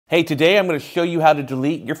Hey, today I'm going to show you how to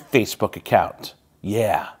delete your Facebook account.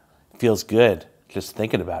 Yeah, feels good just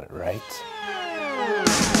thinking about it, right?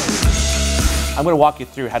 I'm going to walk you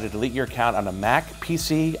through how to delete your account on a Mac,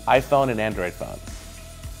 PC, iPhone, and Android phone.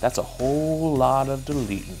 That's a whole lot of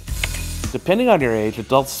deleting. Depending on your age,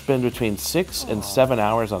 adults spend between 6 and 7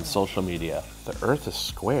 hours on social media. The earth is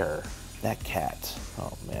square. That cat.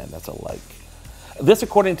 Oh man, that's a like. This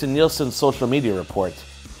according to Nielsen's social media report.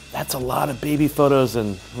 That's a lot of baby photos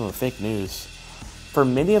and fake news. For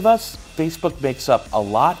many of us, Facebook makes up a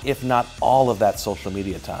lot, if not all of that social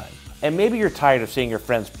media time. And maybe you're tired of seeing your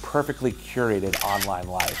friends' perfectly curated online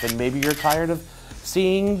life. And maybe you're tired of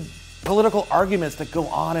seeing political arguments that go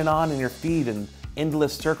on in your feed in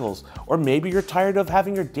endless circles. Or maybe you're tired of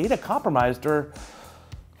having your data compromised, or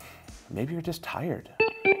maybe you're just tired.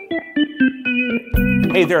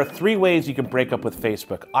 Hey, there are 3 ways you can break up with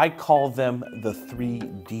Facebook. I call them the 3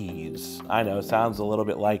 Ds. I know, sounds a little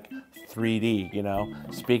bit like 3D, you know?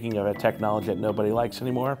 Speaking of a technology that nobody likes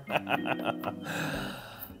anymore.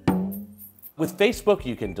 With Facebook,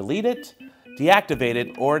 you can delete it, deactivate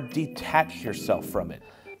it, or detach yourself from it.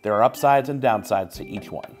 There are upsides and downsides to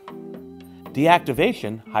each one.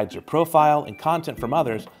 Deactivation hides your profile and content from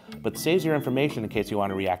others, but saves your information in case you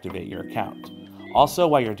want to reactivate your account. Also,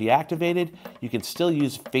 while you're deactivated, you can still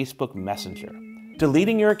use Facebook Messenger.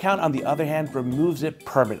 Deleting your account, on the other hand, removes it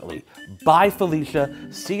permanently. Bye, Felicia.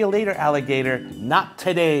 See you later, alligator. Not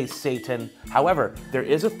today, Satan. However, there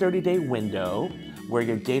is a 30-day window where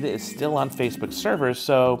your data is still on Facebook servers,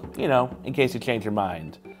 so, you know, in case you change your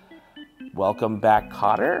mind. Welcome back,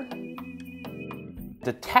 Cotter.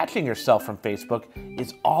 Detaching yourself from Facebook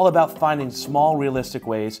is all about finding small, realistic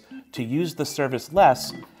ways to use the service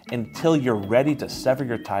less until you're ready to sever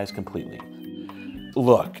your ties completely.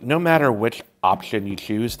 Look, no matter which option you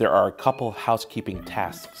choose, there are a couple housekeeping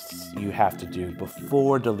tasks you have to do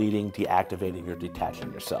before deleting, deactivating, or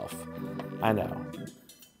detaching yourself. I know,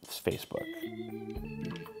 it's Facebook.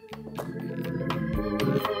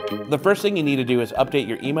 The first thing you need to do is update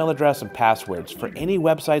your email address and passwords for any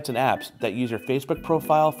websites and apps that use your Facebook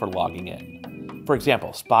profile for logging in. For example,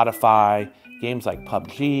 Spotify, games like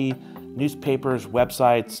PUBG, newspapers,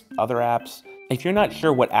 websites, other apps. If you're not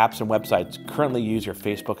sure what apps and websites currently use your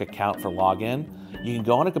Facebook account for login, you can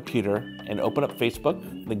go on a computer and open up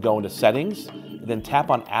Facebook, then go into Settings, and then tap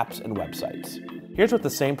on Apps and Websites. Here's what the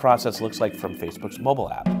same process looks like from Facebook's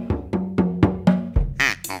mobile app.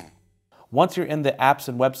 Once you're in the Apps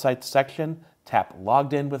and Websites section, tap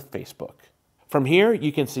Logged In with Facebook. From here,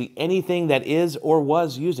 you can see anything that is or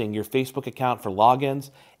was using your Facebook account for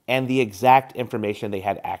logins and the exact information they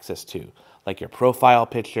had access to, like your profile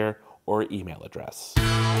picture or email address.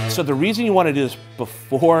 So the reason you want to do this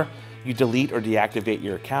before you delete or deactivate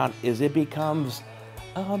your account is it becomes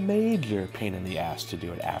a major pain in the ass to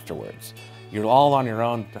do it afterwards. You're all on your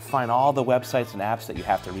own to find all the websites and apps that you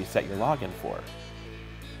have to reset your login for.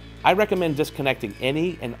 I recommend disconnecting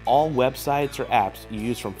any and all websites or apps you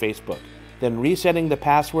use from Facebook, then resetting the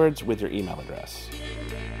passwords with your email address.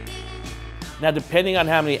 Now, depending on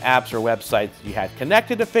how many apps or websites you had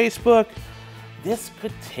connected to Facebook, this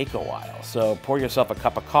could take a while. So pour yourself a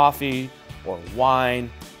cup of coffee or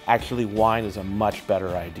wine. Actually, wine is a much better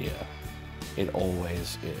idea. It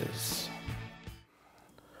always is.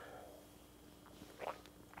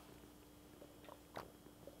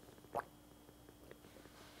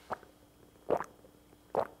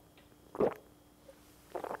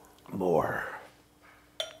 More.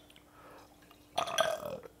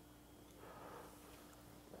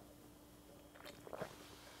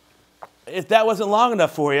 If that wasn't long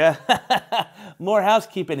enough for you, more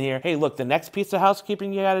housekeeping here. Hey, look, the next piece of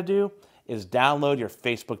housekeeping you gotta do is download your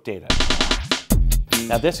Facebook data.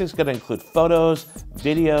 Now, this is gonna include photos,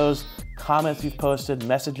 videos, comments you've posted,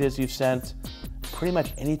 messages you've sent, pretty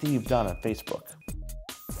much anything you've done on Facebook.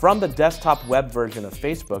 From the desktop web version of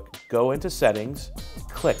Facebook, go into Settings,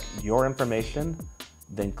 click Your Information,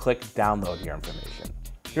 then click Download Your Information.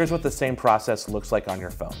 Here's what the same process looks like on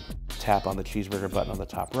your phone. Tap on the cheeseburger button on the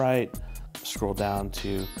top right, scroll down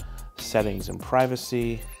to Settings and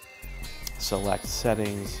Privacy, select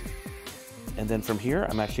Settings, and then from here,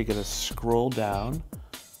 I'm actually gonna scroll down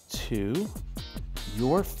to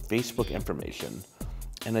Your Facebook Information.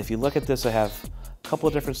 And if you look at this, I have a couple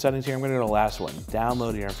of different settings here. I'm gonna go to the last one,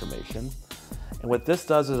 Download Your Information. And what this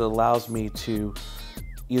does is it allows me to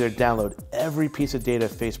either download every piece of data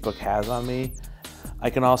Facebook has on me. I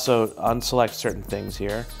can also unselect certain things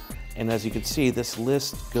here. And as you can see, this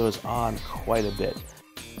list goes on quite a bit.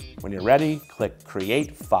 When you're ready, click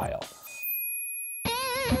Create File.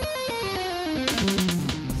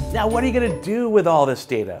 Now, what are you gonna do with all this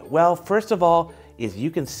data? Well, first of all, is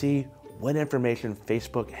you can see what information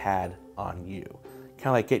Facebook had on you. Kind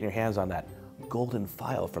of like getting your hands on that golden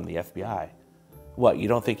file from the FBI. What, you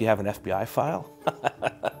don't think you have an FBI file?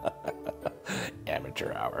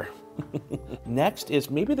 Amateur hour. Next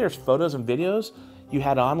is maybe there's photos and videos you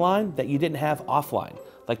had online that you didn't have offline.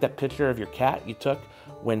 Like that picture of your cat you took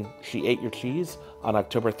when she ate your cheese on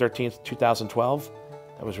October 13th, 2012.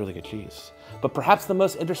 That was really good cheese. But perhaps the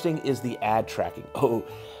most interesting is the ad tracking.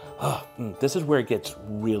 This is where it gets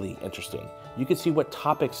really interesting. You can see what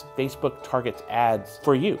topics Facebook targets ads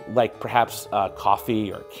for you, like perhaps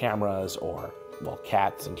coffee or cameras or, well,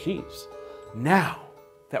 cats and cheese. Now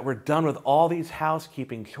that we're done with all these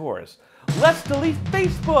housekeeping chores, let's delete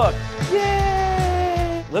Facebook!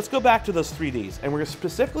 Yay! Let's go back to those 3Ds, and we're gonna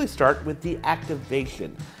specifically start with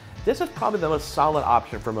deactivation. This is probably the most solid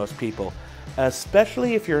option for most people,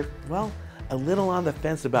 especially if you're, well, a little on the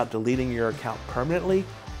fence about deleting your account permanently,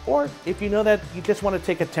 or if you know that you just want to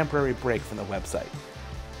take a temporary break from the website.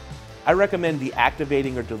 I recommend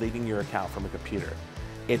deactivating or deleting your account from a computer.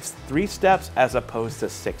 It's 3 steps as opposed to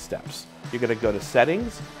 6 steps. You're going to go to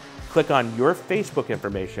Settings, click on Your Facebook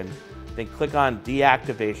Information, then click on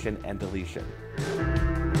Deactivation and Deletion.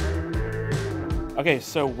 Okay,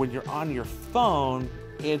 so when you're on your phone,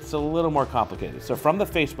 it's a little more complicated. So from the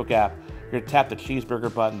Facebook app, you're going to tap the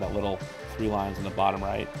cheeseburger button, that little 3 lines in the bottom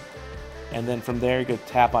right. And then from there, you go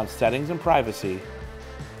tap on Settings and Privacy,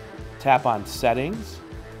 tap on Settings,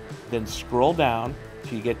 then scroll down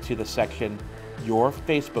till you get to the section Your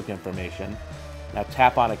Facebook Information. Now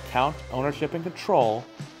tap on Account Ownership and Control,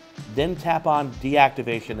 then tap on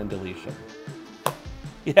Deactivation and Deletion.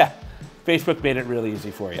 Yeah, Facebook made it really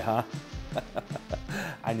easy for you, huh?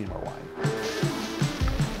 I need more wine.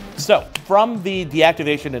 So from the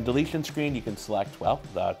deactivation and deletion screen, you can select, well,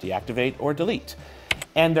 deactivate or delete.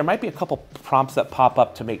 And there might be a couple prompts that pop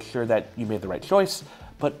up to make sure that you made the right choice,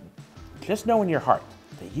 but just know in your heart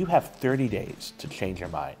that you have 30 days to change your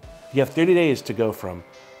mind. You have 30 days to go from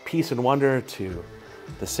peace and wonder to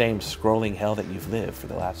the same scrolling hell that you've lived for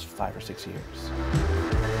the last 5 or 6 years.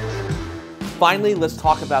 Finally, let's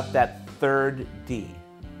talk about that third D,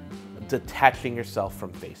 detaching yourself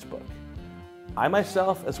from Facebook. I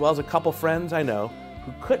myself, as well as a couple friends I know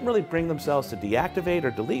who couldn't really bring themselves to deactivate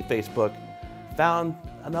or delete Facebook, found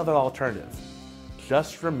another alternative,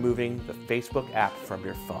 just removing the Facebook app from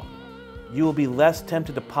your phone. You will be less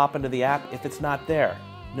tempted to pop into the app if it's not there.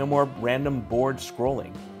 No more random bored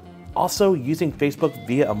scrolling. Also, using Facebook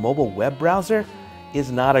via a mobile web browser is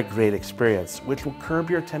not a great experience, which will curb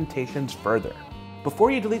your temptations further. Before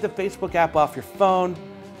you delete the Facebook app off your phone,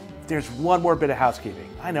 there's one more bit of housekeeping.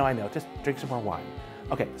 I know, just drink some more wine.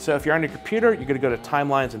 Okay, so if you're on your computer, you're gonna go to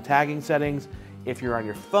Timelines and Tagging Settings. If you're on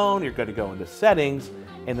your phone, you're gonna go into Settings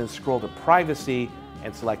and then scroll to Privacy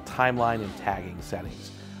and select Timeline and Tagging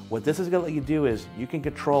Settings. What this is gonna let you do is you can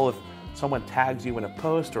control if someone tags you in a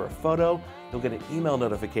post or a photo, you'll get an email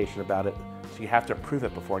notification about it, so you have to approve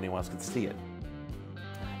it before anyone else can see it.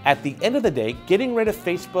 At the end of the day, getting rid of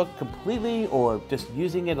Facebook completely or just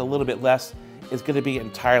using it a little bit less is gonna be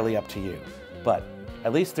entirely up to you. But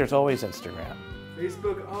at least there's always Instagram.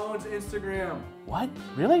 Facebook owns Instagram. What?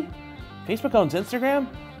 Really? Facebook owns Instagram?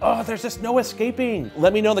 Oh, there's just no escaping.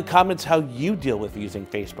 Let me know in the comments how you deal with using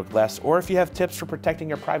Facebook less, or if you have tips for protecting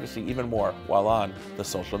your privacy even more while on the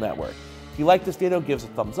social network. If you like this video, give us a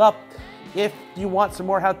thumbs up. If you want some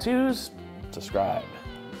more how-tos, subscribe.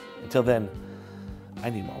 Until then, I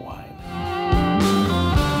need more wine.